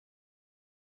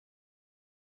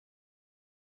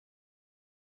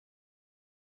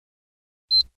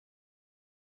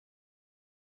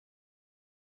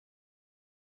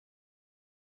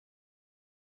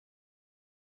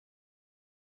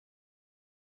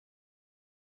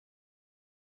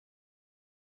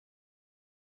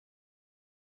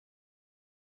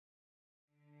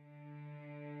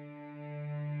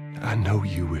I know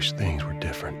you wish things were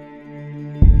different.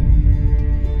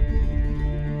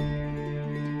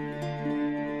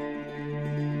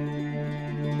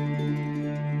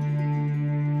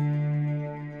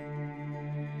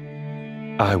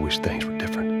 I wish things were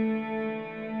different.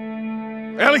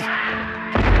 Ellie!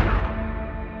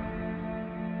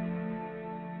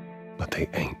 But they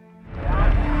ain't.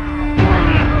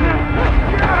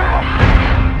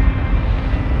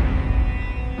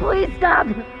 Please stop!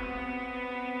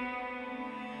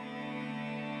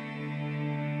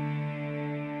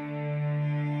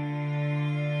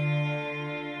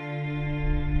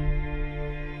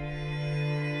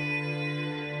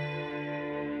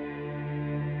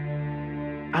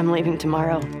 I'm leaving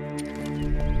tomorrow.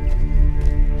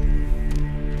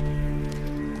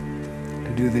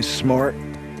 To do this smart,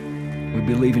 we'd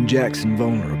be leaving Jackson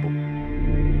vulnerable.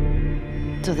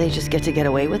 So they just get to get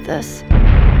away with this?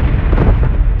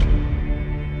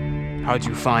 How'd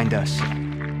you find us?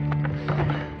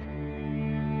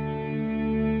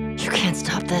 You can't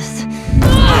stop this.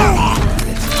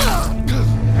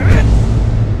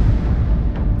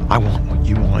 I want what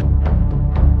you want.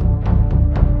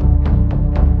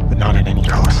 But not at any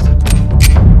cost.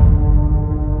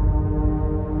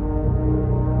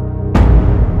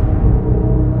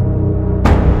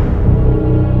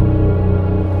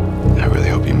 I really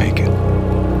hope you make it.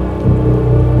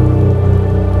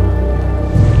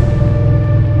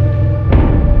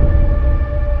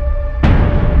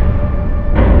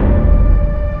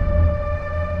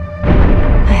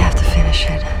 I have to finish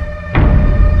it.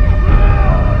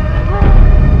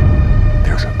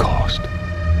 There's a cost.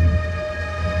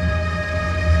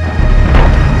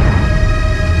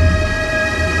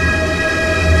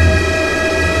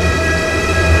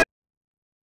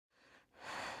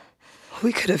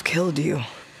 We could have killed you.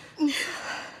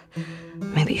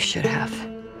 Maybe you should have.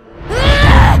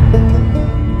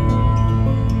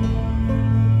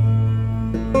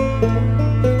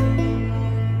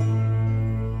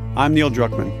 I'm Neil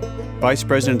Druckmann, Vice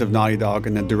President of Naughty Dog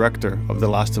and the Director of The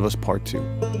Last of Us Part 2.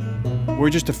 We're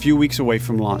just a few weeks away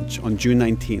from launch on June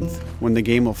 19th, when the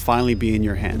game will finally be in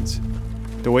your hands.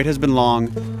 The wait has been long,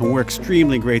 and we're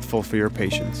extremely grateful for your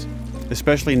patience,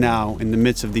 especially now in the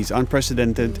midst of these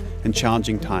unprecedented and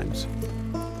challenging times.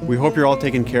 We hope you're all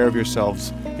taking care of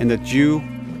yourselves and that you,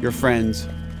 your friends,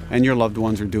 and your loved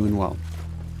ones are doing well.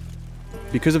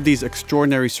 Because of these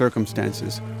extraordinary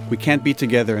circumstances, we can't be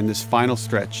together in this final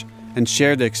stretch and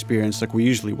share the experience like we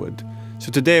usually would.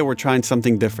 So today we're trying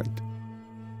something different.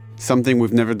 Something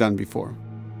we've never done before.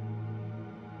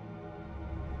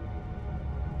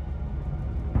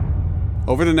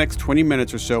 Over the next 20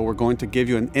 minutes or so, we're going to give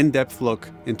you an in-depth look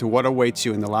into what awaits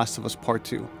you in The Last of Us Part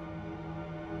 2,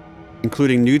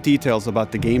 including new details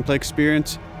about the gameplay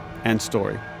experience and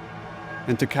story.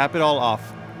 And to cap it all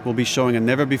off, we'll be showing a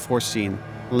never-before-seen,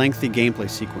 lengthy gameplay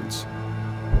sequence.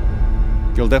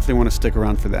 You'll definitely want to stick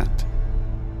around for that.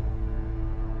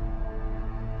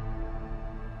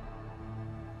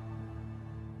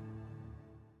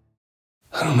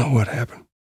 I don't know what happened.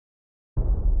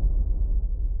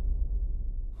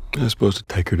 I was supposed to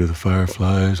take her to the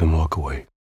Fireflies and walk away.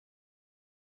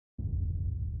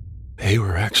 They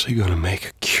were actually going to make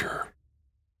a cure.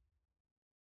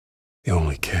 The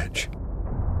only catch,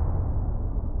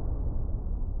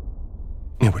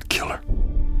 it would kill her.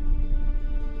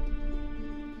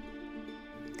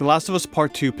 The Last of Us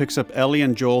Part 2 picks up Ellie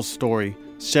and Joel's story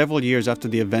several years after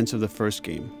the events of the first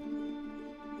game.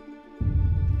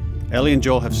 Ellie and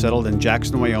Joel have settled in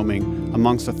Jackson, Wyoming,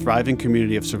 amongst a thriving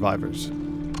community of survivors.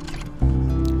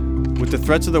 With the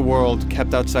threats of the world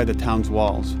kept outside the town's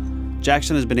walls,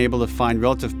 Jackson has been able to find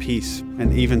relative peace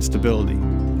and even stability.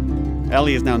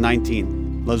 Ellie is now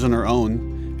 19, lives on her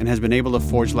own, and has been able to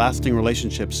forge lasting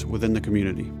relationships within the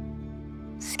community.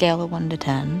 Scale of 1 to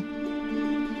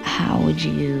 10, how would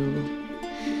you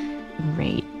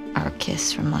rate our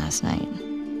kiss from last night?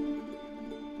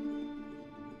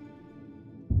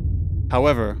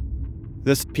 However,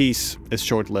 this peace is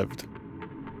short-lived.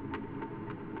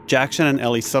 Jackson and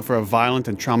Ellie suffer a violent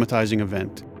and traumatizing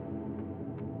event.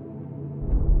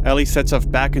 Ellie sets off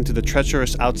back into the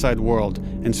treacherous outside world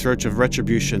in search of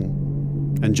retribution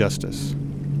and justice.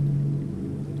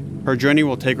 Her journey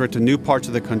will take her to new parts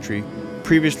of the country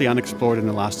previously unexplored in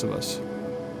The Last of Us.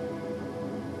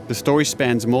 The story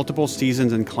spans multiple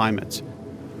seasons and climates,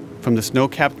 from the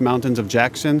snow-capped mountains of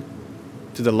Jackson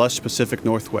to the lush Pacific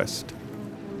Northwest.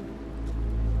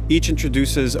 Each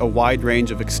introduces a wide range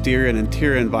of exterior and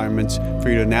interior environments for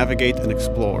you to navigate and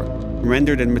explore,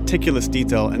 rendered in meticulous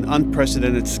detail and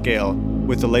unprecedented scale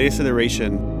with the latest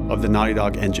iteration of the Naughty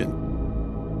Dog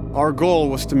engine. Our goal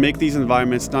was to make these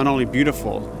environments not only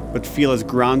beautiful, but feel as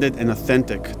grounded and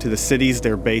authentic to the cities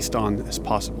they're based on as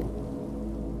possible.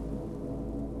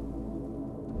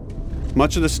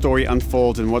 Much of the story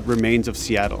unfolds in what remains of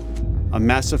Seattle, a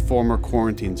massive former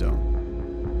quarantine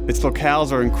zone. Its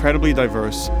locales are incredibly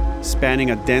diverse,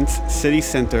 spanning a dense city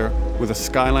center with a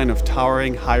skyline of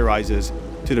towering high-rises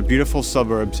to the beautiful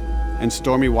suburbs and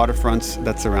stormy waterfronts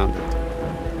that surround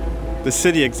it. The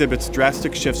city exhibits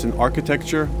drastic shifts in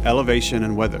architecture, elevation,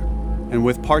 and weather. And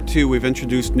with Part 2, we've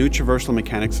introduced new traversal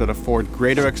mechanics that afford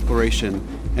greater exploration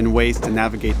and ways to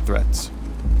navigate threats.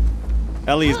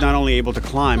 Ellie is not only able to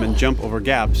climb and jump over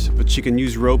gaps, but she can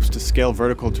use ropes to scale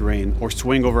vertical terrain or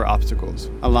swing over obstacles,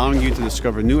 allowing you to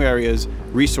discover new areas,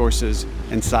 resources,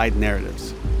 and side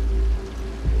narratives.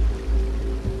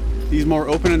 These more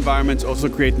open environments also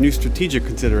create new strategic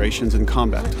considerations in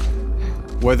combat,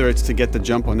 whether it's to get the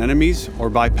jump on enemies or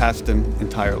bypass them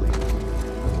entirely.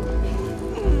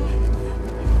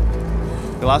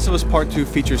 The Last of Us Part 2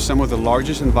 features some of the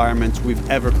largest environments we've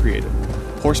ever created.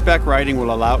 Horseback riding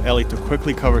will allow Ellie to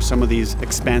quickly cover some of these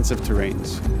expansive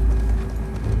terrains.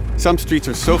 Some streets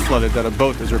are so flooded that a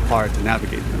boat is required to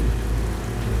navigate them.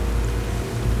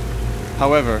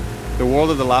 However, the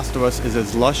world of The Last of Us is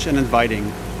as lush and inviting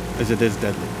as it is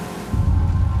deadly.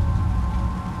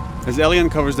 As Ellie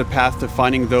uncovers the path to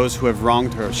finding those who have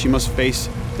wronged her, she must face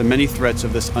the many threats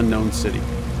of this unknown city.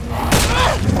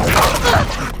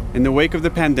 In the wake of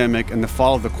the pandemic and the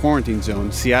fall of the quarantine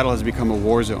zone, Seattle has become a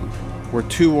war zone, where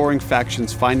two warring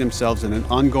factions find themselves in an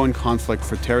ongoing conflict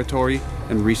for territory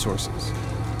and resources.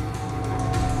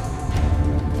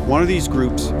 One of these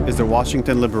groups is the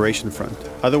Washington Liberation Front,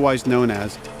 otherwise known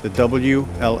as the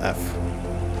WLF.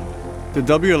 The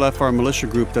WLF are a militia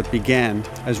group that began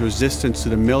as resistance to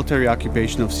the military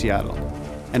occupation of Seattle,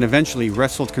 and eventually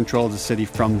wrestled control of the city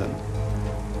from them.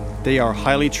 They are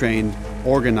highly trained,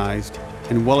 organized,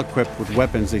 and well-equipped with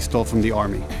weapons they stole from the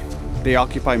army. They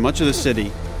occupy much of the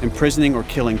city, imprisoning or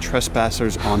killing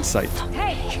trespassers on sight.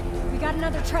 Hey, we got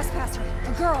another trespasser,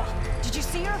 a girl. Did you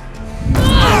see her?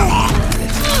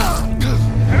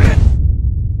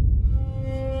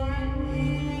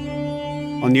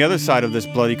 On the other side of this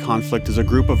bloody conflict is a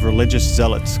group of religious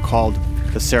zealots called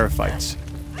the Seraphites,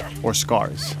 or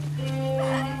Scars,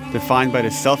 defined by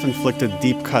the self-inflicted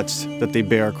deep cuts that they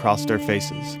bear across their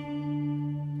faces.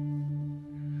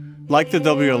 Like the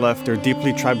WLF, they're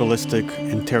deeply tribalistic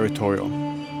and territorial.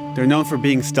 They're known for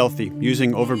being stealthy,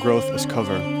 using overgrowth as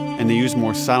cover, and they use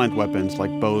more silent weapons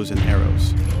like bows and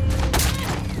arrows.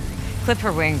 Clip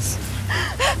her wings.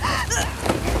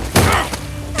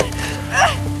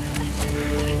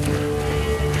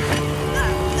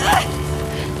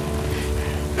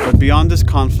 But beyond this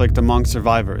conflict among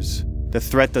survivors, the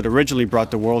threat that originally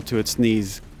brought the world to its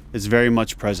knees is very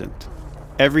much present.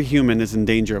 Every human is in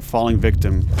danger of falling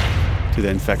victim to the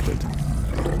infected.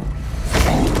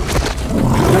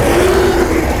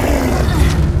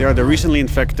 They are the recently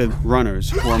infected runners,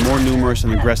 who are more numerous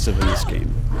and aggressive in this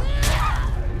game.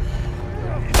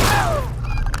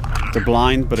 The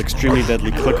blind but extremely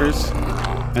deadly clickers,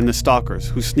 and the stalkers,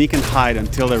 who sneak and hide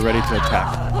until they're ready to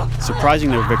attack, surprising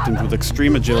their victims with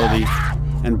extreme agility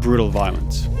and brutal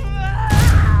violence.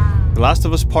 The Last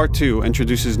of Us Part 2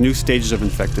 introduces new stages of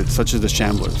infected, such as the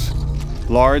Shamblers.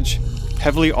 Large,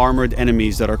 heavily armored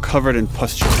enemies that are covered in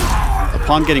pustule.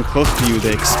 Upon getting close to you,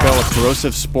 they expel a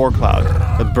corrosive spore cloud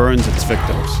that burns its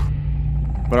victims.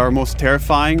 But our most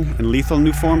terrifying and lethal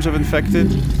new forms of infected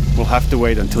will have to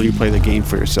wait until you play the game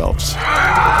for yourselves.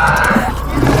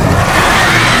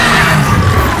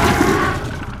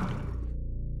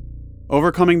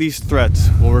 Overcoming these threats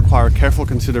will require careful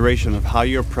consideration of how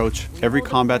you approach every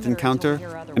combat encounter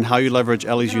and how you leverage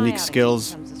Ellie's unique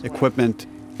skills, equipment,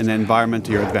 and the environment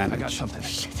to your advantage.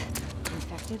 Let's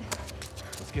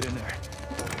get in there.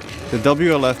 The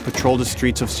WLF patrol the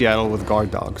streets of Seattle with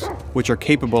guard dogs, which are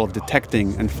capable of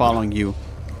detecting and following you,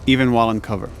 even while in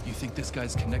cover. You think this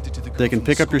guy's connected to the girl They can from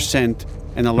pick up your school? scent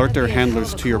and alert their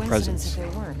handlers to your presence.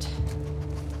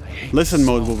 Listen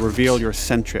mode will reveal your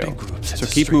scent trail, so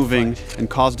keep moving and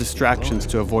cause distractions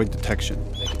to avoid detection.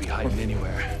 They could be hiding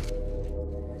anywhere.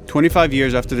 25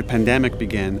 years after the pandemic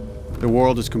began, the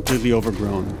world is completely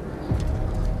overgrown.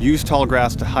 Use tall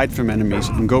grass to hide from enemies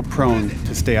and go prone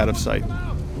to stay out of sight.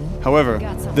 However,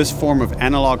 this form of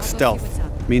analog stealth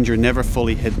means you're never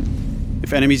fully hidden.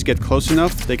 If enemies get close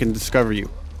enough, they can discover you,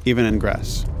 even in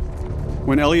grass.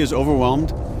 When Ellie is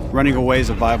overwhelmed, running away is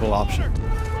a viable option.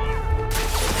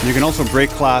 You can also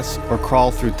break glass or crawl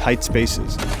through tight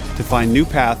spaces to find new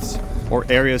paths or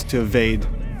areas to evade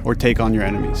or take on your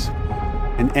enemies.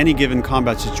 In any given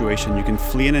combat situation, you can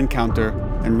flee an encounter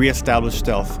and re-establish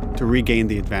stealth to regain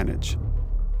the advantage.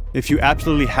 If you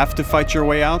absolutely have to fight your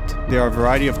way out, there are a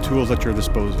variety of tools at your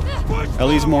disposal.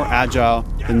 Ellie's more agile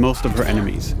than most of her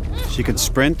enemies. She can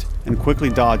sprint and quickly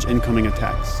dodge incoming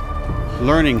attacks.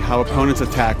 Learning how opponents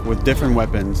attack with different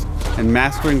weapons and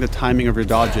mastering the timing of your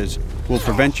dodges will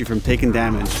prevent you from taking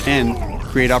damage and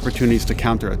create opportunities to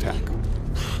counterattack.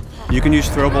 You can use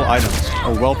throwable items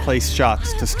or well-placed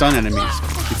shots to stun enemies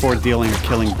before dealing a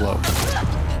killing blow.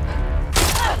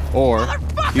 Or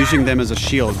using them as a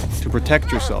shield to protect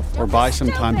yourself or buy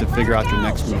some time to figure out your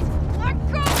next move.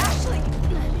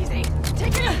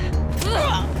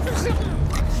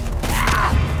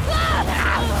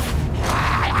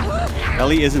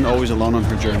 Ellie isn't always alone on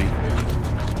her journey.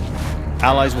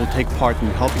 Allies will take part in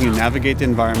helping you navigate the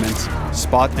environments,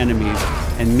 spot enemies,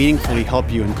 and meaningfully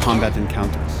help you in combat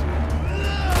encounters.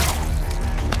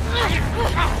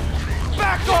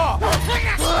 Back off!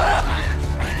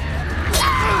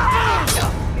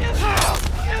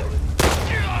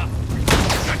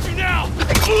 Got you now!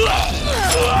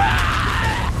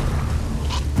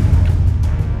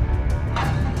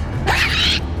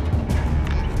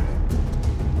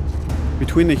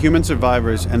 Between the human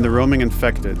survivors and the roaming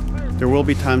infected, there will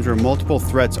be times where multiple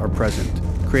threats are present,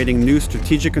 creating new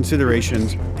strategic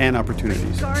considerations and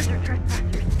opportunities.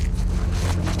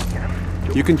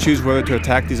 You can choose whether to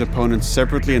attack these opponents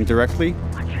separately and directly,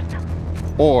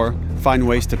 or find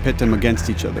ways to pit them against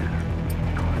each other.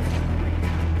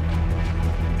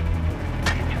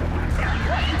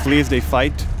 Flee as they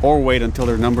fight, or wait until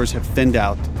their numbers have thinned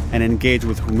out and engage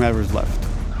with whomever's left.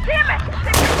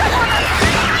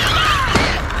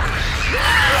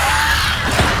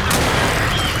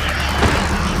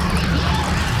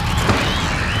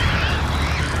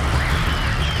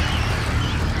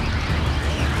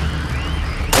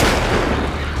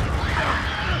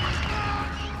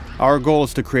 Our goal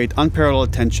is to create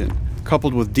unparalleled tension,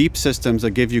 coupled with deep systems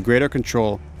that give you greater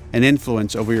control and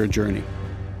influence over your journey.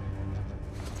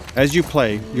 As you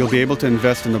play, you'll be able to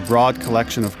invest in a broad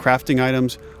collection of crafting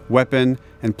items, weapon,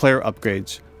 and player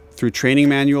upgrades through training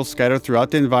manuals scattered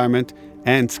throughout the environment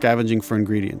and scavenging for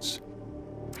ingredients.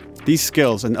 These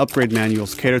skills and upgrade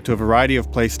manuals cater to a variety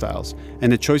of playstyles,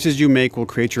 and the choices you make will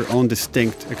create your own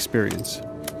distinct experience.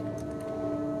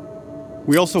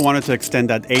 We also wanted to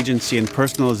extend that agency and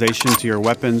personalization to your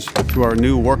weapons through our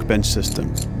new workbench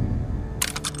system.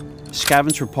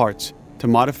 Scavenge for parts to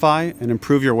modify and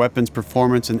improve your weapon's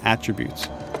performance and attributes,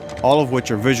 all of which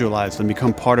are visualized and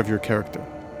become part of your character.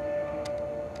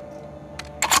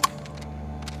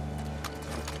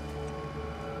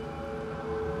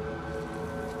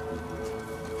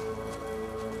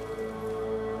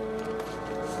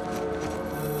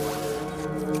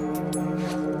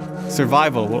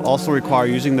 Survival will also require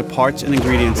using the parts and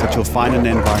ingredients that you'll find in the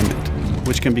environment,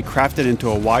 which can be crafted into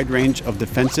a wide range of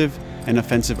defensive and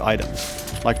offensive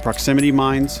items, like proximity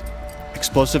mines,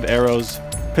 explosive arrows,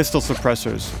 pistol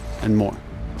suppressors, and more.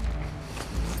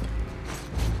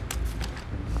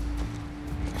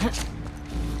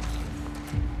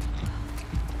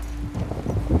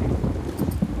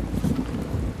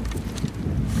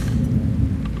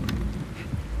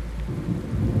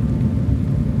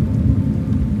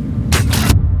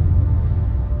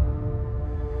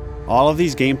 All of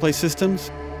these gameplay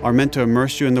systems are meant to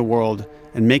immerse you in the world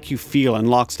and make you feel in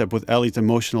lockstep with Ellie's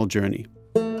emotional journey.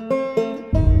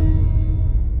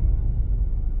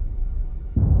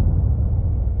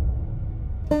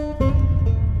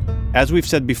 As we've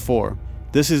said before,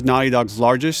 this is Naughty Dog's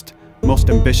largest, most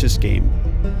ambitious game.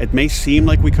 It may seem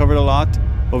like we covered a lot,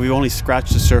 but we've only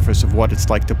scratched the surface of what it's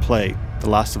like to play The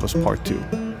Last of Us Part 2.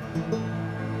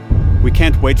 We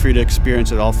can't wait for you to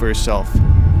experience it all for yourself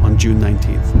on June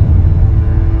 19th.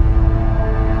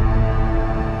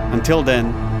 Until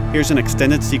then, here's an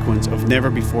extended sequence of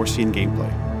never-before-seen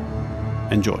gameplay.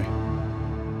 Enjoy.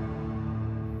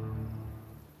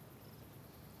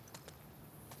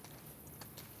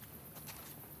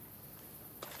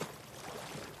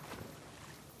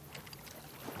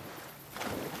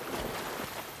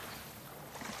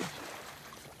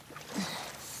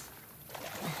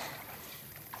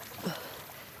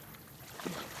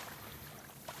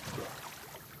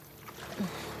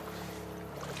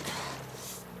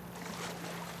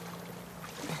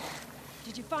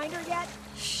 Did you find her yet?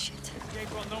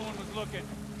 Escaped while no one was looking.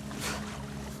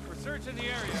 We're searching the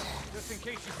area, just in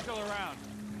case she's still around.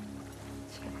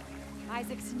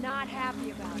 Isaac's not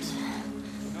happy about it.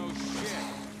 No shit.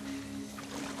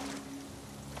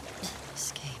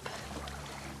 Escape.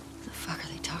 What the fuck are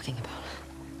they talking about?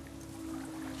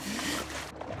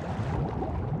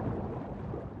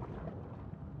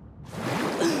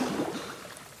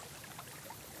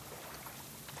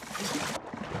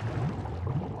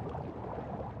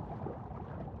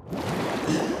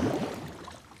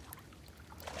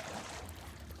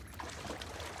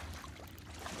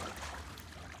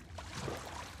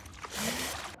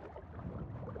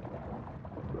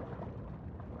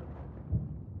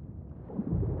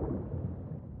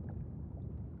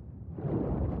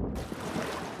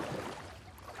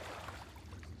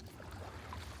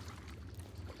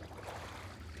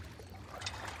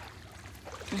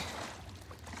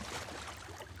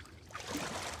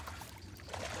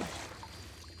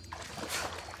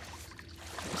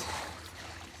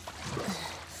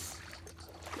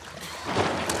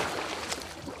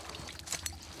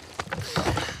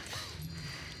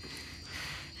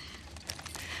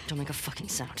 Don't make a fucking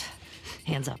sound.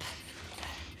 Hands up.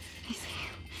 Easy.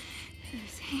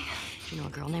 Easy. Do you know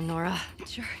a girl named Nora?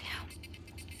 Sure, yeah.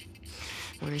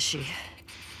 Where is she?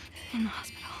 In the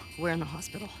hospital. Where in the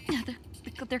hospital? Yeah,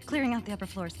 they're clearing out the upper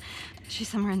floors. She's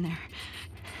somewhere in there.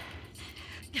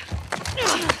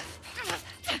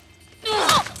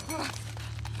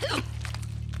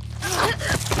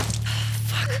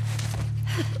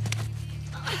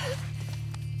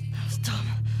 That was dumb.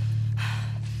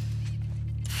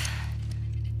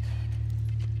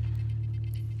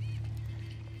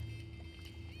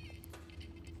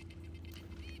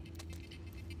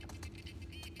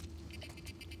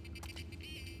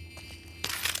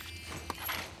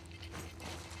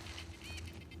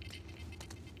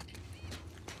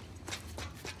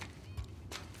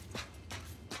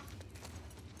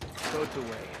 Boat's away.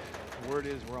 Word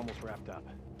is we're almost wrapped up.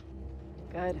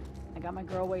 Good. I got my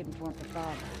girl waiting for him for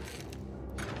Bob.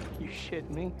 You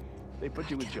shitting me? They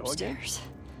put you with Joe again?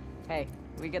 Hey,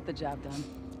 we get the job done.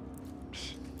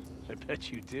 I bet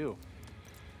you do.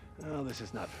 Oh, this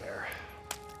is not fair.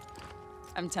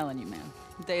 I'm telling you, man.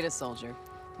 Data soldier.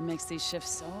 It makes these shifts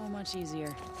so much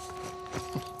easier.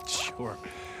 Sure.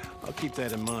 I'll keep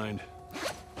that in mind.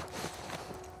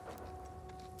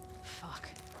 Fuck.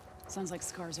 Sounds like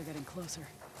scars are getting closer.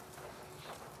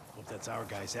 Hope that's our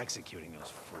guys executing those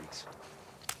freaks.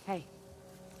 Hey,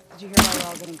 did you hear why we're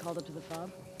all getting called up to the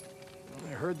fob?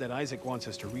 I heard that Isaac wants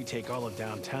us to retake all of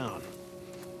downtown.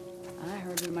 I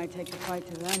heard we might take the fight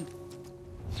to them.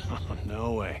 Oh,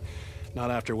 no way. Not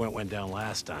after what went down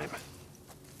last time.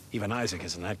 Even Isaac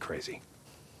isn't that crazy.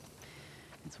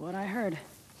 It's what I heard.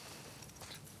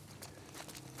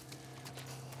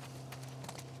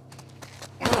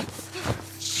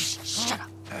 Shut up.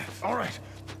 All right,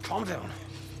 calm down.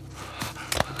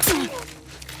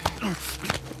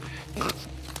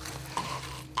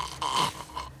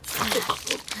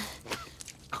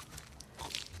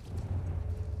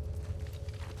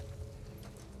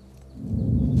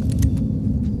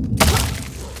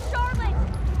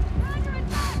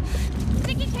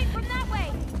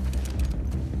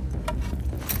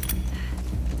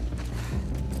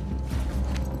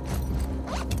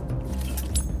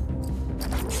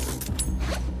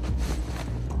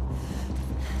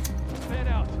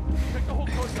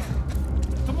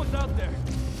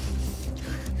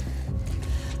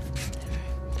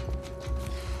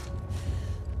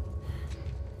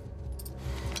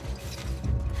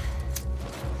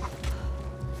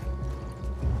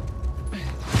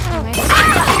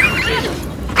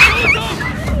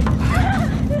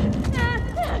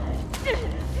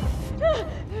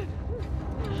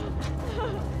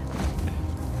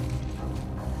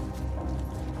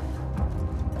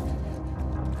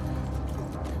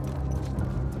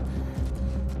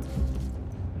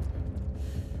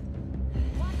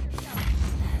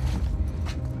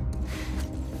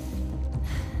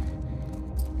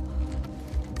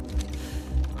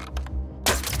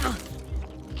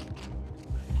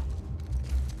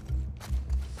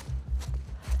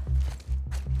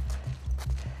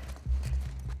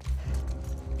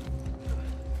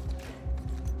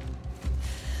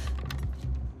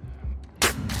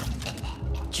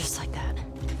 Just like that.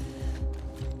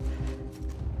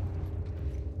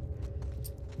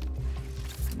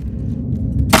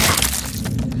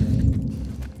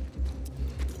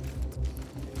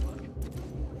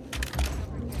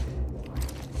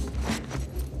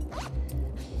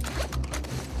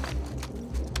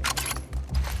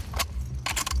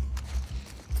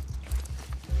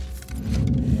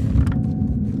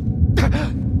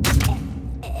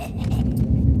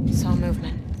 Saw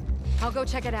movement. I'll go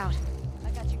check it out. I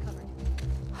got you covered.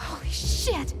 Holy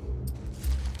shit!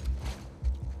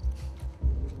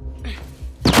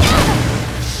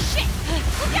 Shit!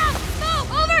 Look out!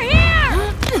 Move! Over here!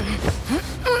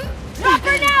 Drop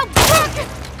her now, crook!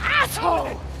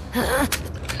 Asshole!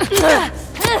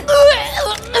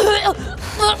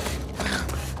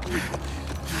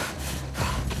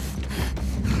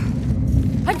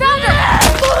 I found her!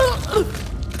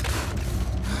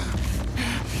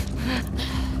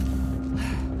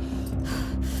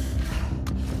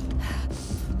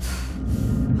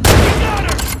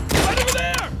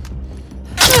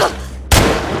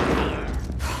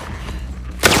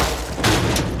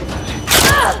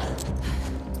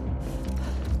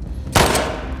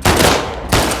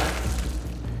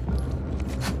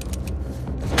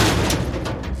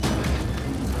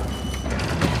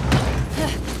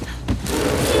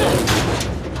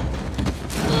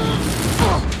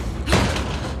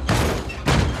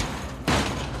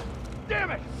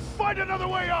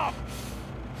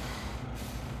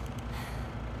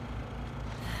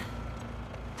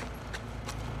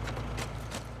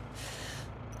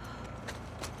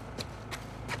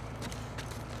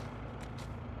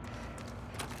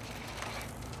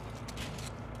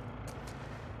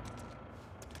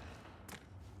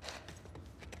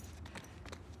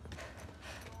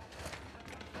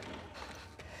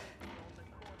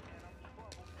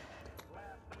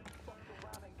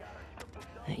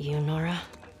 That you, Nora?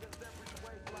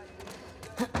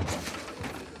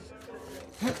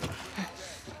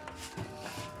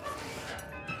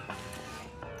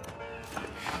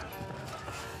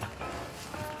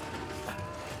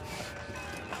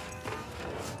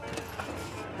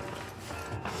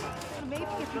 Maybe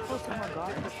if you posted more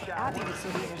guards, Abby would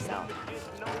still be herself.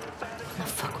 The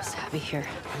fuck was Abby here?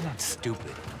 I'm not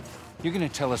stupid. You're gonna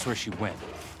tell us where she went.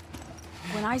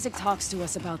 When Isaac talks to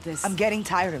us about this... I'm getting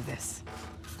tired of this.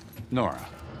 Nora.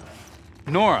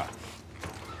 Nora!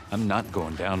 I'm not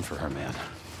going down for her, man.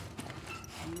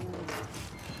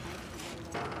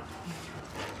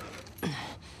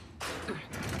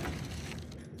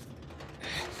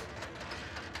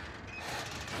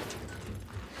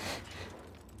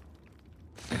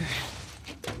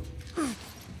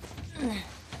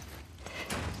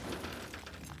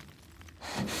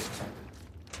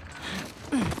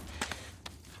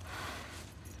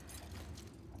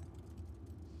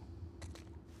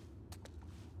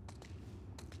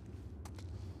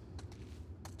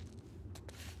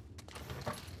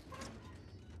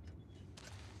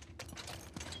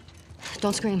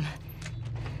 Don't scream.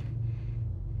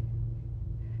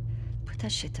 Put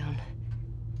that shit down.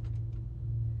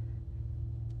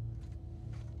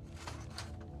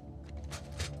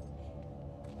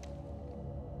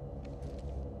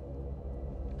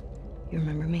 You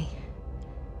remember me?